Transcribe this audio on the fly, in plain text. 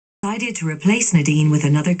decided to replace Nadine with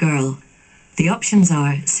another girl. The options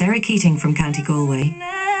are Sarah Keating from County Galway,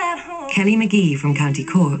 Kelly McGee from County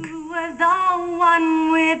Cork,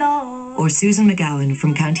 or Susan McGowan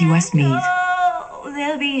from County Westmeath.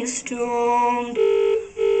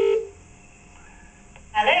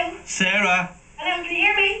 Hello? Sarah? Hello, can you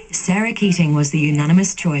hear me? Sarah Keating was the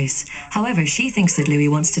unanimous choice. However, she thinks that Louis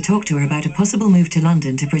wants to talk to her about a possible move to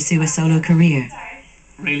London to pursue a solo career.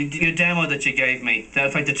 Really, your demo that you gave me,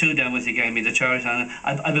 in fact the two demos you gave me, the charity,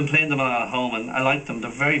 I've been playing them at home and I like them.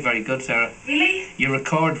 They're very, very good, Sarah. Really? You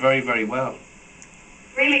record very, very well.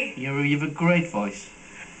 Really? You've a great voice.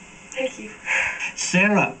 Thank you.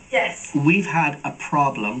 Sarah? Yes? We've had a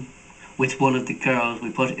problem with one of the girls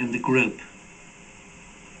we put in the group.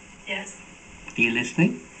 Yes? Are you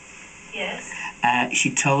listening? Yes?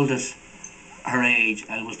 She told us her age,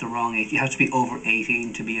 and it was the wrong age. You have to be over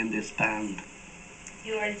 18 to be in this band.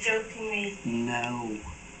 You are joking me. No.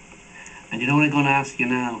 And you know what I'm going to ask you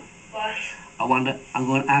now? What? I'm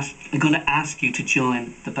going to ask you to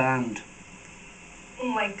join the band. Oh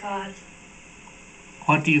my God.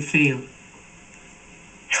 What do you feel?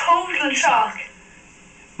 Total shock.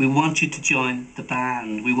 We want you to join the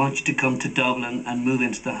band. We want you to come to Dublin and move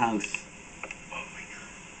into the house. Oh my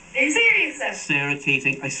God. Are you serious then? Sarah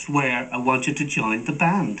Keating, I swear I want you to join the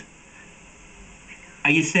band. Are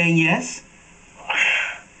you saying yes?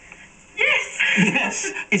 Yes!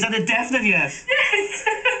 Yes. Is that a definite yes? Yes!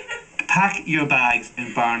 Pack your bags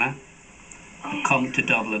in Barna and come to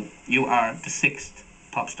Dublin. You are the 6th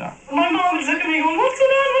pop star. My mom is looking at me going, what's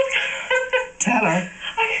going on? What's going on? Tell her.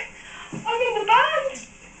 I'm in the band.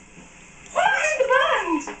 What? I'm in the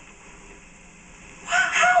band.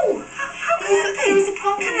 How? There was a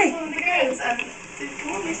problem with one of the girls and they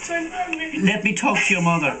want me to join the band. Let me talk to your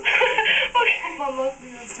mother. Okay, Mom, let me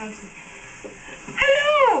understand.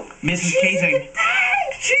 Hello! Mrs. Keating.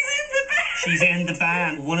 She's in the band! She's in the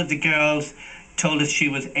band. One of the girls told us she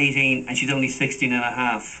was 18 and she's only 16 and a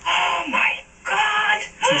half. Oh my God!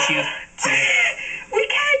 So she has We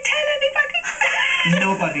can't tell anybody!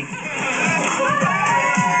 nobody.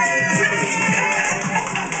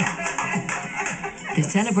 The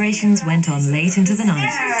celebrations went on late into the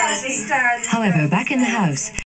night. Stars. However, back in the house,